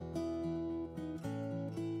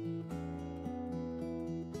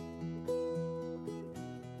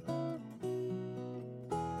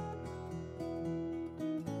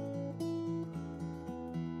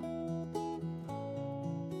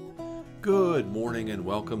Good morning and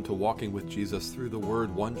welcome to Walking with Jesus Through the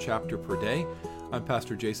Word, one chapter per day. I'm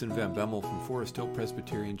Pastor Jason Van Bemmel from Forest Hill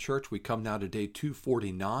Presbyterian Church. We come now to day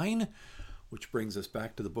 249, which brings us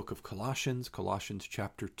back to the book of Colossians, Colossians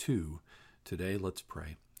chapter 2. Today, let's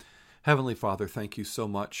pray. Heavenly Father, thank you so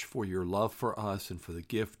much for your love for us and for the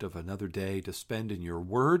gift of another day to spend in your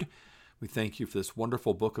word. We thank you for this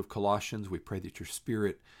wonderful book of Colossians. We pray that your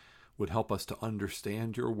Spirit would help us to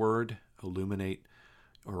understand your word, illuminate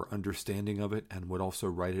our understanding of it, and would also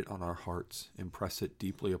write it on our hearts, impress it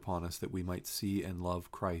deeply upon us that we might see and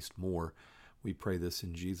love Christ more. We pray this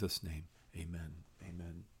in Jesus' name. Amen.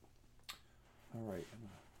 Amen. All right, I'm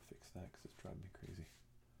going to fix that because it's driving me crazy.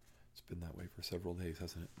 It's been that way for several days,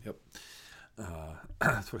 hasn't it? Yep.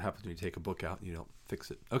 That's what happens when you take a book out and you don't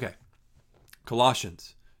fix it. Okay.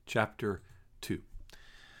 Colossians chapter 2.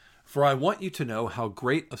 For I want you to know how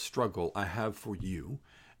great a struggle I have for you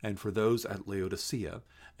and for those at Laodicea,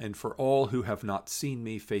 and for all who have not seen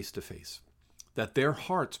me face to face, that their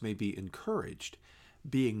hearts may be encouraged,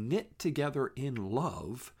 being knit together in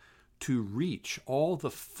love, to reach all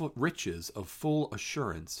the riches of full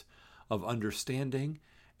assurance of understanding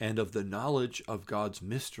and of the knowledge of God's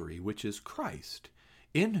mystery, which is Christ,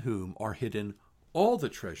 in whom are hidden all the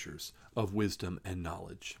treasures of wisdom and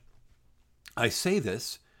knowledge. I say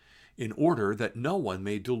this in order that no one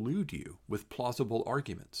may delude you with plausible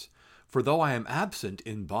arguments. For though I am absent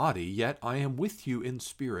in body, yet I am with you in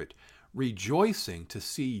spirit, rejoicing to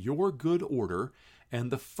see your good order and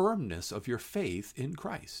the firmness of your faith in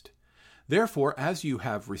Christ. Therefore, as you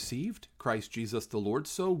have received Christ Jesus the Lord,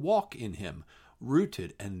 so walk in him,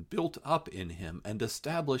 rooted and built up in him, and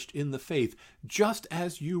established in the faith, just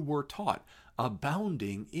as you were taught,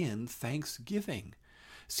 abounding in thanksgiving.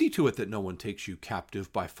 See to it that no one takes you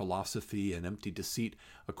captive by philosophy and empty deceit,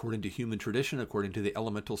 according to human tradition, according to the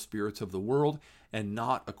elemental spirits of the world, and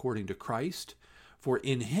not according to Christ. For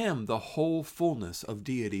in him the whole fullness of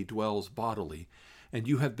deity dwells bodily, and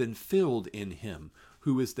you have been filled in him,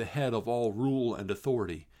 who is the head of all rule and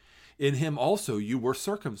authority. In him also you were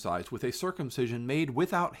circumcised with a circumcision made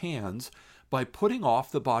without hands, by putting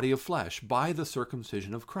off the body of flesh by the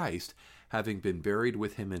circumcision of Christ, having been buried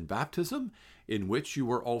with him in baptism, in which you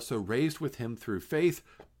were also raised with him through faith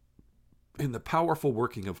in the powerful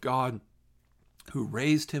working of God, who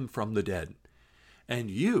raised him from the dead. And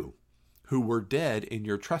you, who were dead in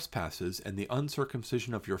your trespasses and the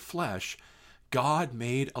uncircumcision of your flesh, God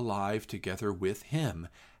made alive together with him,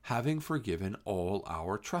 having forgiven all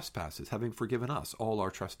our trespasses, having forgiven us all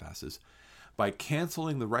our trespasses, by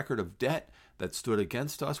canceling the record of debt that stood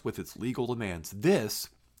against us with its legal demands. This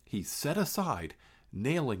he set aside,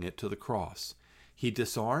 nailing it to the cross. He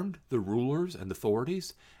disarmed the rulers and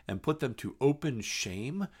authorities and put them to open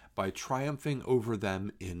shame by triumphing over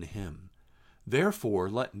them in him. Therefore,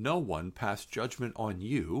 let no one pass judgment on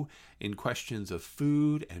you in questions of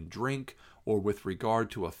food and drink, or with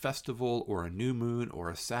regard to a festival or a new moon or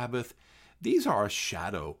a Sabbath. These are a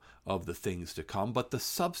shadow of the things to come, but the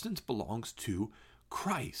substance belongs to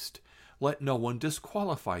Christ. Let no one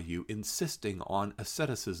disqualify you, insisting on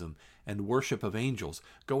asceticism and worship of angels,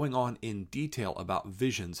 going on in detail about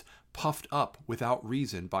visions, puffed up without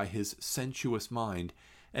reason by his sensuous mind,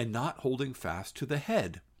 and not holding fast to the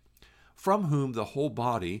head, from whom the whole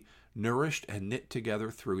body, nourished and knit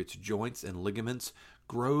together through its joints and ligaments,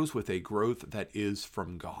 grows with a growth that is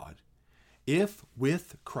from God. If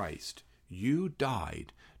with Christ you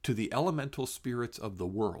died to the elemental spirits of the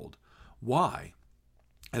world, why,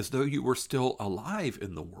 as though you were still alive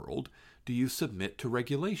in the world, do you submit to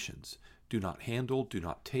regulations? Do not handle, do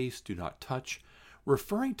not taste, do not touch,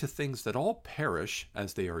 referring to things that all perish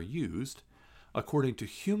as they are used, according to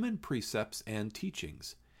human precepts and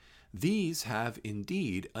teachings. These have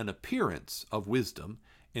indeed an appearance of wisdom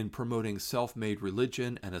in promoting self-made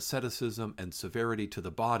religion and asceticism and severity to the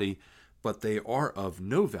body, but they are of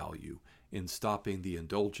no value in stopping the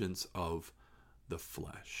indulgence of the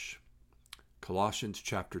flesh. Colossians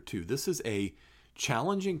chapter 2. This is a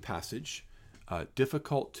challenging passage,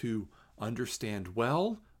 difficult to understand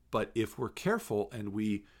well, but if we're careful and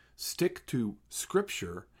we stick to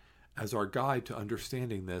Scripture as our guide to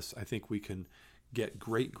understanding this, I think we can get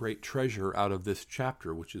great treasure out of this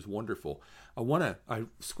chapter, which is wonderful. I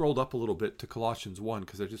scrolled up a little bit to Colossians 1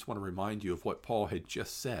 because I just want to remind you of what Paul had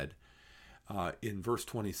just said in verse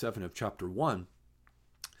 27 of chapter 1.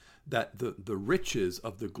 That the riches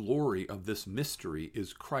of the glory of this mystery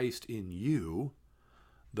is Christ in you,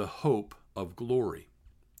 the hope of glory.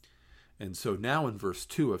 And so now in verse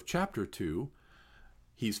 2 of chapter 2,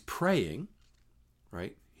 he's praying,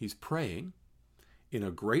 right? He's praying in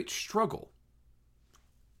a great struggle.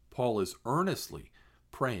 Paul is earnestly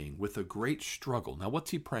praying with a great struggle. Now,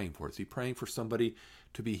 what's he praying for? Is he praying for somebody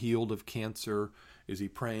to be healed of cancer? Is he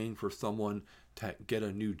praying for someone to get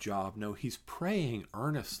a new job? No, he's praying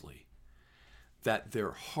earnestly that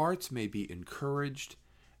their hearts may be encouraged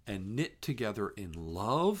and knit together in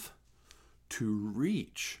love to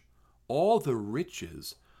reach all the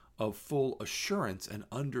riches of full assurance and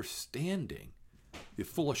understanding, the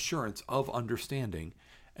full assurance of understanding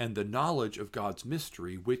and the knowledge of God's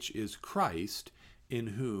mystery, which is Christ, in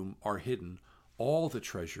whom are hidden all the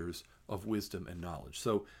treasures of wisdom and knowledge.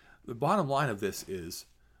 So the bottom line of this is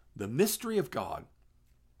the mystery of God,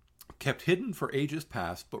 kept hidden for ages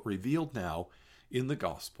past, but revealed now in the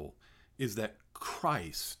gospel, is that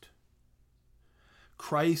Christ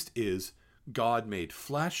is God made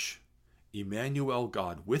flesh, Emmanuel,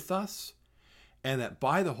 God with us, and that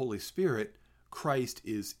by the Holy Spirit, Christ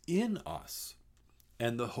is in us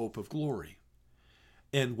and the hope of glory.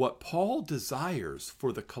 And what Paul desires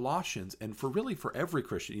for the Colossians, and for every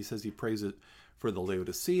Christian, he says he prays it for the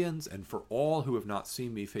Laodiceans and for all who have not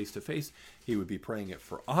seen me face to face. He would be praying it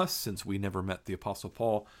for us, since we never met the Apostle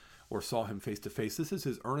Paul or saw him face to face. This is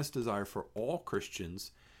his earnest desire for all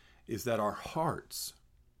Christians, is that our hearts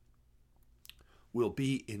will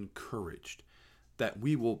be encouraged, that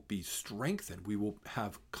we will be strengthened, we will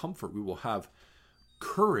have comfort, we will have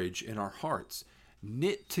courage in our hearts,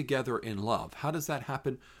 knit together in love. How does that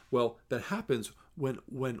happen? Well, that happens when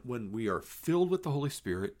we are filled with the Holy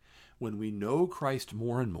Spirit, when we know Christ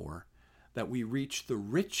more and more, that we reach the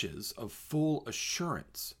riches of full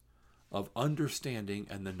assurance of understanding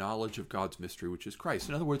and the knowledge of God's mystery, which is Christ.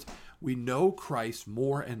 In other words, we know Christ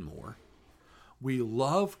more and more. We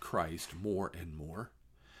love Christ more and more.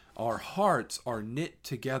 Our hearts are knit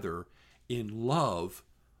together in love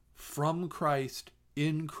from Christ,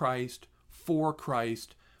 in Christ,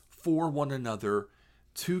 for one another,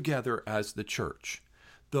 together as the church.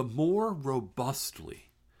 The more robustly,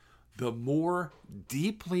 the more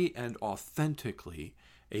deeply and authentically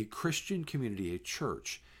a Christian community, a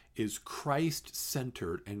church, is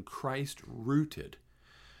Christ-centered and Christ-rooted,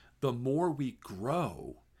 the more we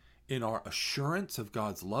grow in our assurance of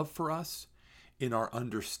God's love for us, in our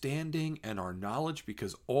understanding and our knowledge,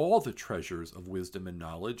 because all the treasures of wisdom and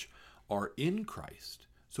knowledge are in Christ.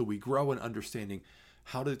 So we grow in understanding,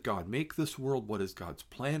 how did God make this world? What is God's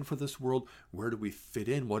plan for this world? Where do we fit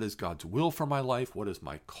in? What is God's will for my life? What is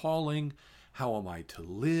my calling? How am I to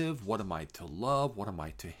live? What am I to love? What am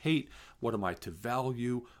I to hate? What am I to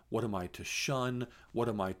value? What am I to shun? What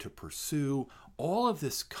am I to pursue? All of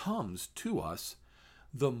this comes to us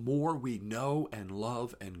the more we know and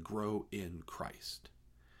love and grow in Christ.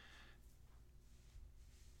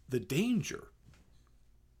 The danger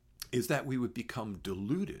is that we would become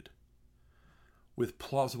deluded with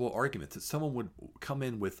plausible arguments, that someone would come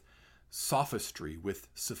in with sophistry, with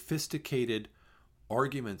sophisticated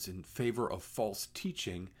arguments in favor of false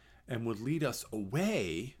teaching, and would lead us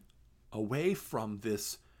away from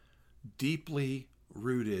this deeply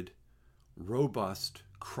rooted, robust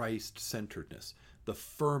Christ-centeredness. The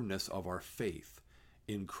firmness of our faith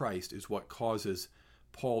in Christ is what causes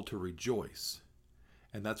Paul to rejoice.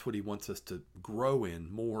 And that's what he wants us to grow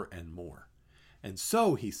in more and more. And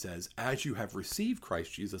so, he says, as you have received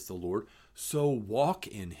Christ Jesus the Lord, so walk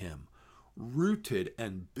in him, rooted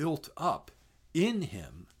and built up in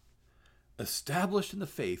him, established in the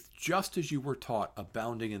faith, just as you were taught,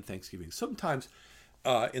 abounding in thanksgiving. Sometimes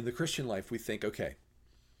in the Christian life, we think, okay,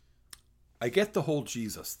 I get the whole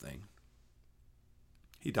Jesus thing.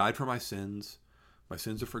 He died for my sins are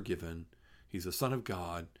forgiven, he's the Son of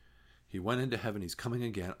God, he went into heaven, he's coming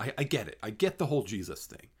again. I get it. I get the whole Jesus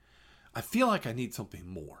thing. I feel like I need something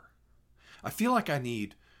more. I feel like I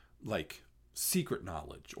need secret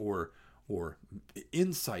knowledge or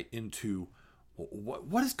insight into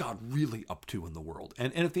what is God really up to in the world.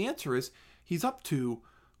 And if the answer is he's up to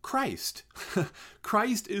Christ.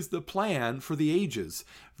 Christ is the plan for the ages,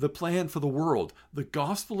 the plan for the world, the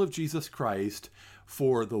gospel of Jesus Christ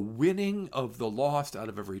for the winning of the lost out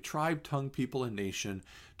of every tribe, tongue, people, and nation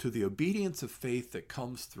to the obedience of faith that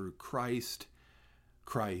comes through Christ.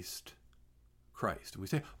 And we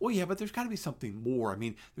say, well, yeah, but there's got to be something more. I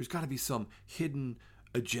mean, there's got to be some hidden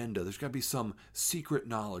agenda. There's got to be some secret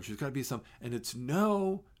knowledge. There's got to be some, and it's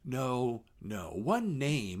no. One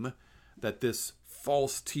name that this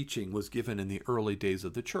false teaching was given in the early days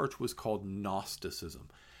of the church was called Gnosticism.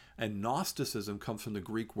 And Gnosticism comes from the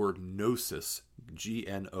Greek word gnosis,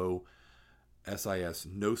 Gnosis,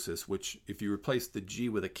 gnosis, which if you replace the G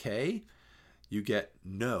with a K, you get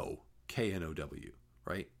know, K-N-O-W,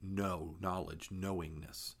 right? Know, knowledge,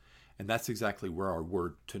 knowingness. And that's exactly where our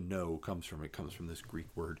word to know comes from. It comes from this Greek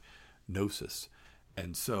word gnosis.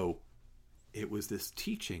 And so it was this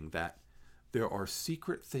teaching that there are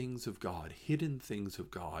secret things of God, hidden things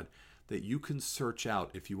of God that you can search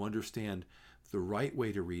out if you understand the right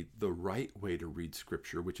way to read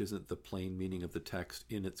Scripture, which isn't the plain meaning of the text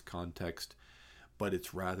in its context, but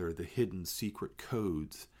it's rather the hidden secret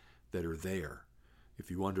codes that are there. If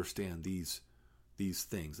you understand these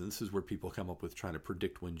things, and this is where people come up with trying to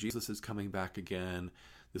predict when Jesus is coming back again.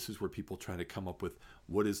 This is where people try to come up with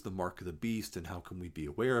what is the mark of the beast and how can we be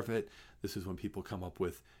aware of it. This is when people come up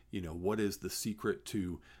with, what is the secret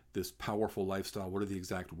to this powerful lifestyle? What are the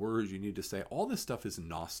exact words you need to say? All this stuff is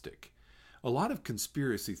Gnostic. A lot of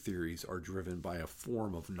conspiracy theories are driven by a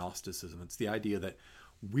form of Gnosticism. It's the idea that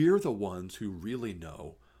we're the ones who really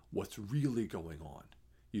know what's really going on.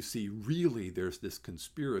 You see, really, there's this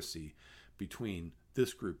conspiracy between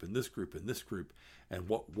this group and this group and this group, and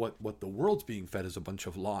what the world's being fed is a bunch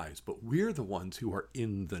of lies, but we're the ones who are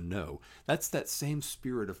in the know. That's that same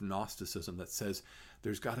spirit of Gnosticism that says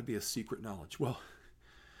there's got to be a secret knowledge. Well,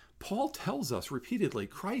 Paul tells us repeatedly,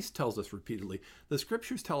 Christ tells us repeatedly, the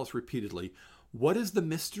Scriptures tell us repeatedly, what is the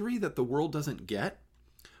mystery that the world doesn't get?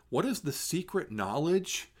 What is the secret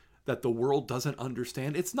knowledge that the world doesn't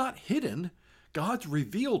understand? It's not hidden. God's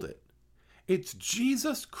revealed it. It's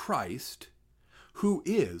Jesus Christ, who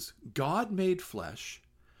is God made flesh,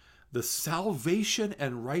 the salvation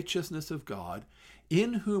and righteousness of God,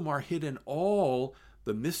 in whom are hidden all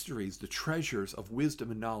the mysteries, the treasures of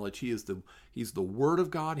wisdom and knowledge. He's the Word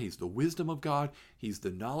of God. He's the wisdom of God. He's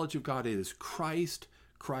the knowledge of God. It is Christ,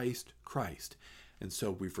 Christ, Christ. And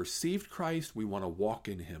so we've received Christ. We want to walk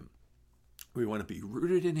in Him. We want to be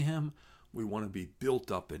rooted in Him. We want to be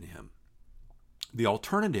built up in Him. The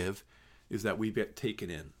alternative is that we get taken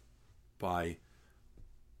in by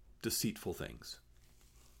deceitful things.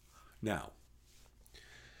 Now,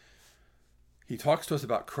 he talks to us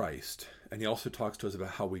about Christ, and he also talks to us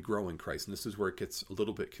about how we grow in Christ. And this is where it gets a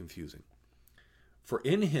little bit confusing. For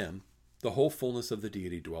in Him, the whole fullness of the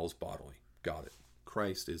deity dwells bodily. Got it.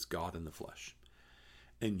 Christ is God in the flesh.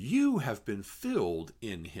 And you have been filled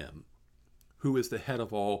in Him, who is the head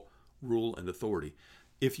of all rule and authority.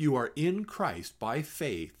 If you are in Christ by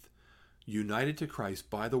faith, united to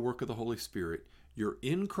Christ by the work of the Holy Spirit, you're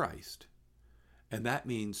in Christ. And that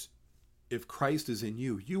means if Christ is in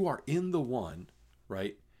you, you are in the one,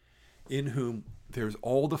 right, in whom there's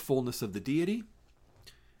all the fullness of the deity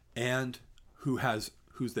and who's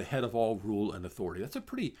the head of all rule and authority. That's a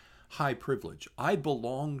pretty high privilege. I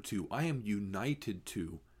am united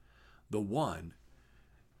to the one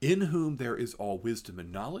in whom there is all wisdom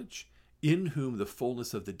and knowledge, in whom the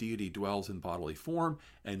fullness of the deity dwells in bodily form,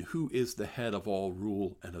 and who is the head of all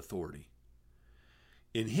rule and authority.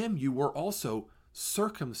 In Him you were also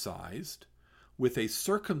circumcised with a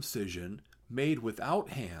circumcision made without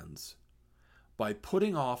hands, by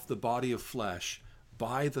putting off the body of flesh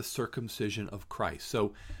by the circumcision of Christ.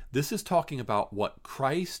 So this is talking about what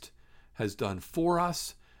Christ has done for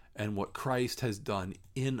us and what Christ has done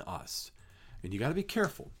in us. And you got to be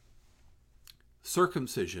careful.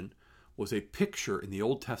 Circumcision was a picture in the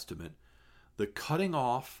Old Testament, the cutting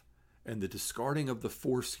off and the discarding of the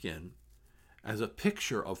foreskin, as a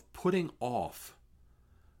picture of putting off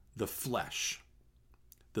the flesh,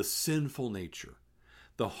 the sinful nature,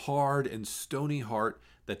 the hard and stony heart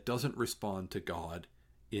that doesn't respond to God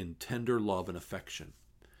in tender love and affection.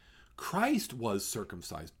 Christ was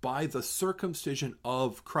circumcised by the circumcision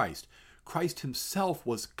of Christ. Christ Himself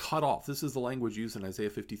was cut off. This is the language used in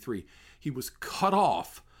Isaiah 53. He was cut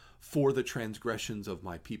off for the transgressions of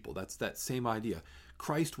my people. That's that same idea.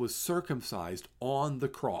 Christ was circumcised on the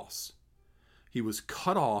cross. He was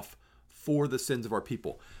cut off for the sins of our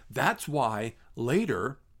people. That's why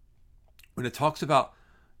later, when it talks about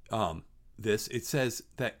this, it says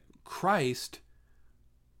that Christ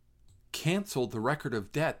canceled the record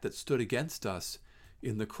of debt that stood against us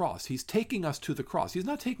in the cross. He's taking us to the cross. He's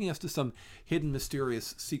not taking us to some hidden,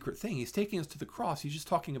 mysterious, secret thing. He's taking us to the cross. He's just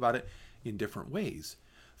talking about it in different ways.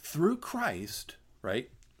 Through Christ, right,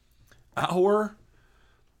 our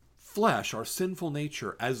flesh, our sinful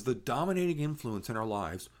nature, as the dominating influence in our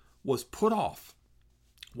lives, was put off.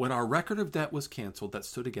 When our record of debt was canceled that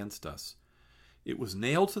stood against us, it was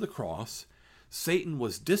nailed to the cross. Satan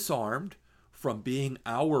was disarmed from being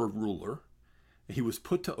our ruler. He was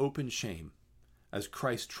put to open shame as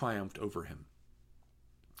Christ triumphed over him.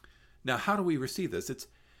 Now, how do we receive this? It's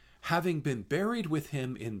having been buried with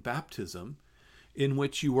Him in baptism, in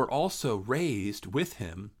which you were also raised with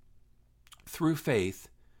Him through faith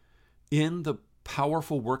in the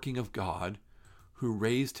powerful working of God who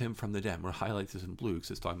raised Him from the dead. We'll highlight this in blue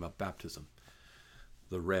because it's talking about baptism.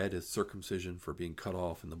 The red is circumcision for being cut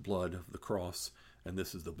off, and the blood of the cross and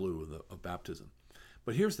this is the blue of baptism.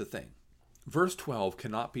 But here's the thing. Verse 12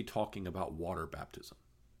 cannot be talking about water baptism.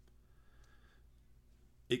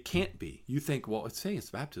 It can't be. You think, well, it's saying it's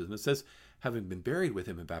baptism. It says, having been buried with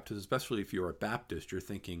him in baptism, especially if you're a Baptist, you're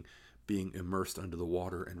thinking being immersed under the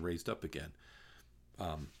water and raised up again.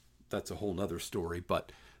 That's a whole nother story,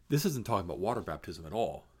 but this isn't talking about water baptism at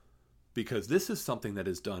all, because this is something that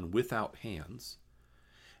is done without hands,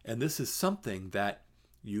 and this is something that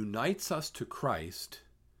unites us to Christ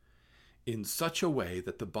in such a way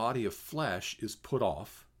that the body of flesh is put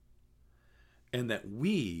off, and that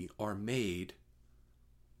we are made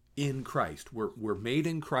in Christ. We're made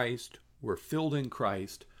in Christ, we're filled in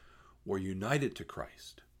Christ, we're united to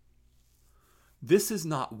Christ. This is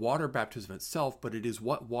not water baptism itself, but it is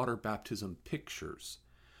what water baptism pictures,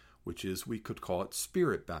 which is, we could call it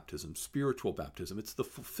spirit baptism, spiritual baptism. It's the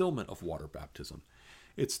fulfillment of water baptism.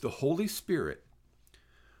 It's the Holy Spirit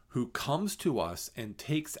who comes to us and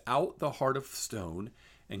takes out the heart of stone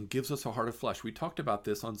and gives us a heart of flesh. We talked about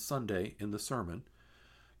this on Sunday in the sermon.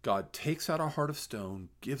 God takes out our heart of stone,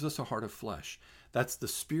 gives us a heart of flesh. That's the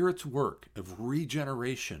Spirit's work of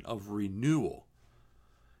regeneration, of renewal.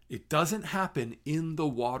 It doesn't happen in the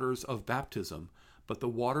waters of baptism, but the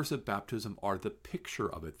waters of baptism are the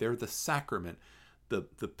picture of it. They're the sacrament, the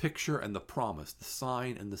picture and the promise, the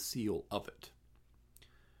sign and the seal of it.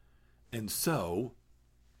 And so,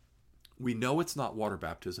 we know it's not water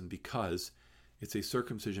baptism because it's a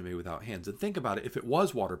circumcision made without hands. And think about it, if it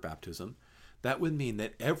was water baptism, that would mean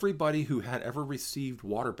that everybody who had ever received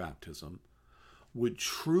water baptism would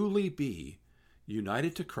truly be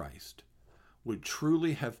united to Christ, would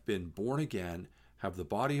truly have been born again, have the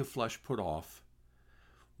body of flesh put off,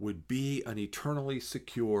 would be an eternally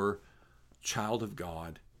secure child of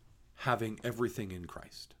God, having everything in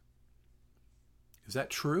Christ. Is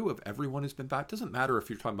that true of everyone who's been baptized? It doesn't matter if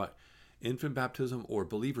you're talking about infant baptism or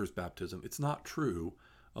believer's baptism. It's not true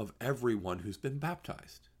of everyone who's been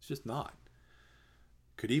baptized. It's just not.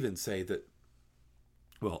 Could even say that,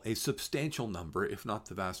 well, a substantial number, if not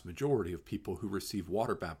the vast majority of people who receive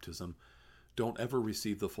water baptism don't ever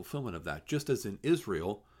receive the fulfillment of that. Just as in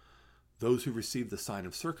Israel, those who received the sign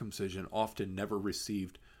of circumcision often never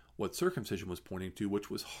received what circumcision was pointing to,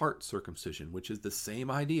 which was heart circumcision, which is the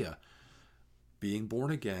same idea. Being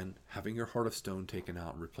born again, having your heart of stone taken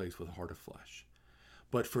out and replaced with a heart of flesh.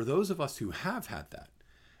 But for those of us who have had that,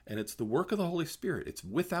 and it's the work of the Holy Spirit, it's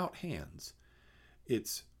without hands,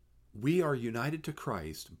 it's we are united to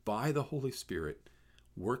Christ by the Holy Spirit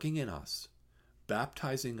working in us,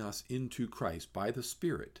 baptizing us into Christ by the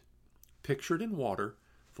Spirit, pictured in water,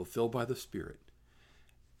 fulfilled by the Spirit.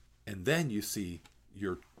 And then you see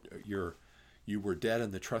you were dead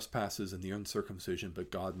in the trespasses and the uncircumcision,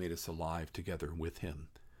 but God made us alive together with him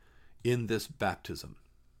in this baptism.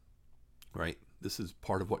 Right? This is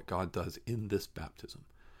part of what God does in this baptism,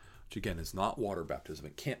 which again is not water baptism.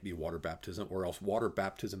 It can't be water baptism, or else water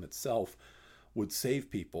baptism itself would save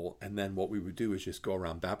people, and then what we would do is just go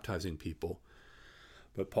around baptizing people.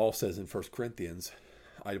 But Paul says in 1 Corinthians,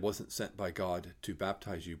 I wasn't sent by God to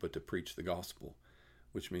baptize you, but to preach the gospel,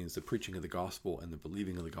 which means the preaching of the gospel and the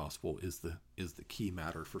believing of the gospel is the key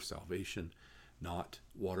matter for salvation, not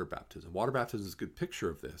water baptism. Water baptism is a good picture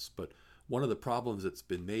of this, but one of the problems that's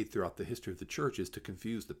been made throughout the history of the church is to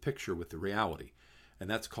confuse the picture with the reality, and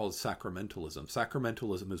that's called sacramentalism.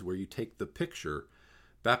 Sacramentalism is where you take the picture,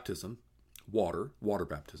 baptism, water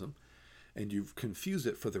baptism, and you confuse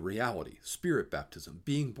it for the reality, spirit baptism,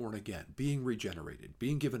 being born again, being regenerated,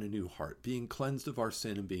 being given a new heart, being cleansed of our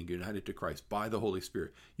sin and being united to Christ by the Holy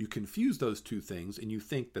Spirit. You confuse those two things and you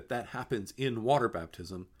think that that happens in water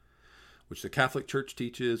baptism, which the Catholic Church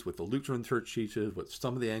teaches, what the Lutheran Church teaches, what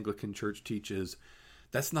some of the Anglican Church teaches.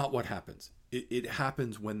 That's not what happens. It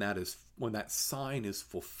happens when that sign is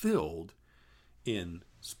fulfilled in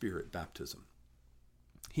spirit baptism.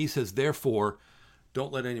 He says, therefore,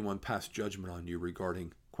 don't let anyone pass judgment on you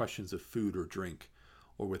regarding questions of food or drink,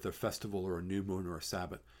 or with a festival or a new moon or a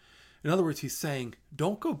Sabbath. In other words, he's saying,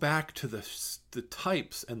 don't go back to the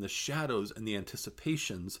types and the shadows and the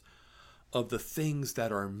anticipations of the things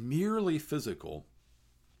that are merely physical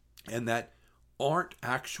and that aren't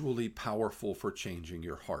actually powerful for changing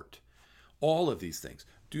your heart. All of these things,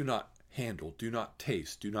 do not handle, do not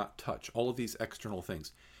taste, do not touch, all of these external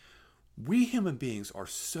things. We human beings are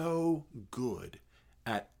so good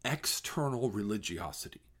at external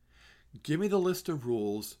religiosity. Give me the list of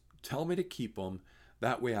rules, tell me to keep them,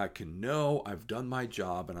 that way I can know I've done my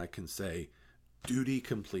job and I can say, duty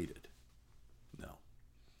completed. No.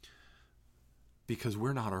 Because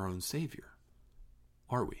we're not our own Savior,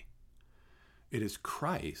 are we? It is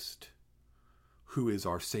Christ who is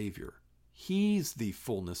our Savior. He's the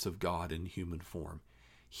fullness of God in human form.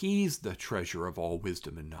 He's the treasure of all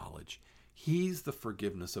wisdom and knowledge. He's the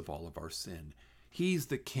forgiveness of all of our sin. He's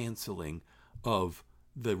the canceling of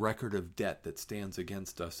the record of debt that stands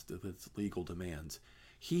against us with its legal demands.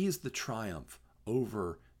 He's the triumph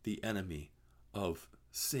over the enemy of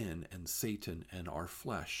sin and Satan and our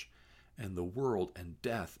flesh and the world and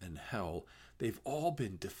death and hell. They've all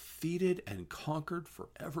been defeated and conquered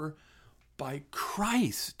forever by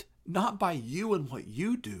Christ. Not by you and what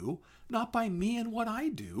you do, not by me and what I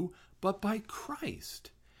do, but by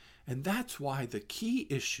Christ. And that's why the key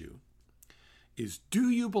issue is,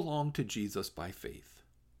 do you belong to Jesus by faith?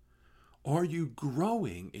 Are you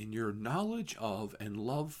growing in your knowledge of and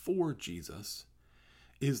love for Jesus?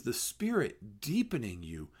 Is the Spirit deepening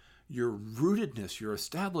you, your rootedness, your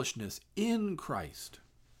establishedness in Christ?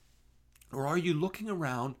 Or are you looking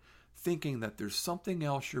around thinking that there's something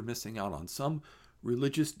else you're missing out on, some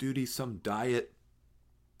religious duty, some diet,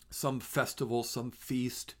 some festival, some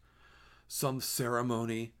feast, some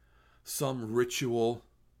ceremony, some ritual,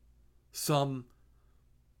 some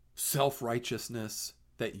self-righteousness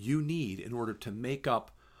that you need in order to make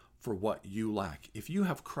up for what you lack? If you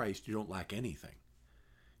have Christ, you don't lack anything.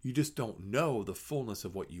 You just don't know the fullness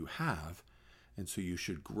of what you have, and so you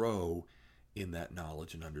should grow in that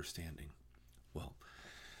knowledge and understanding. Well,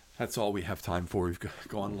 that's all we have time for. We've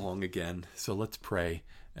gone long again. So let's pray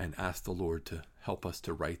and ask the Lord to help us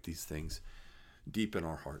to write these things deep in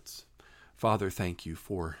our hearts. Father, thank you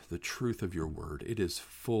for the truth of your word. It is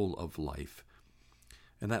full of life,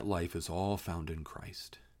 and that life is all found in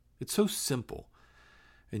Christ. It's so simple,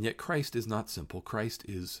 and yet Christ is not simple. Christ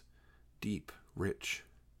is deep, rich,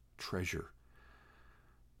 treasure,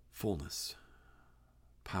 fullness,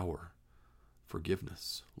 power,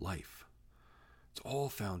 forgiveness, life. It's all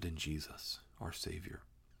found in Jesus, our Savior.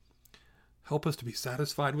 Help us to be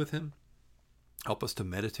satisfied with him. Help us to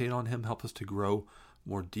meditate on him. Help us to grow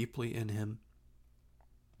more deeply in him.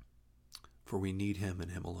 For we need him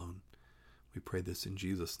and him alone. We pray this in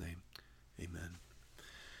Jesus' name. Amen.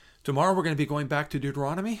 Tomorrow we're going to be going back to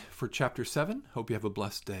Deuteronomy for chapter 7. Hope you have a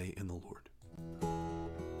blessed day in the Lord.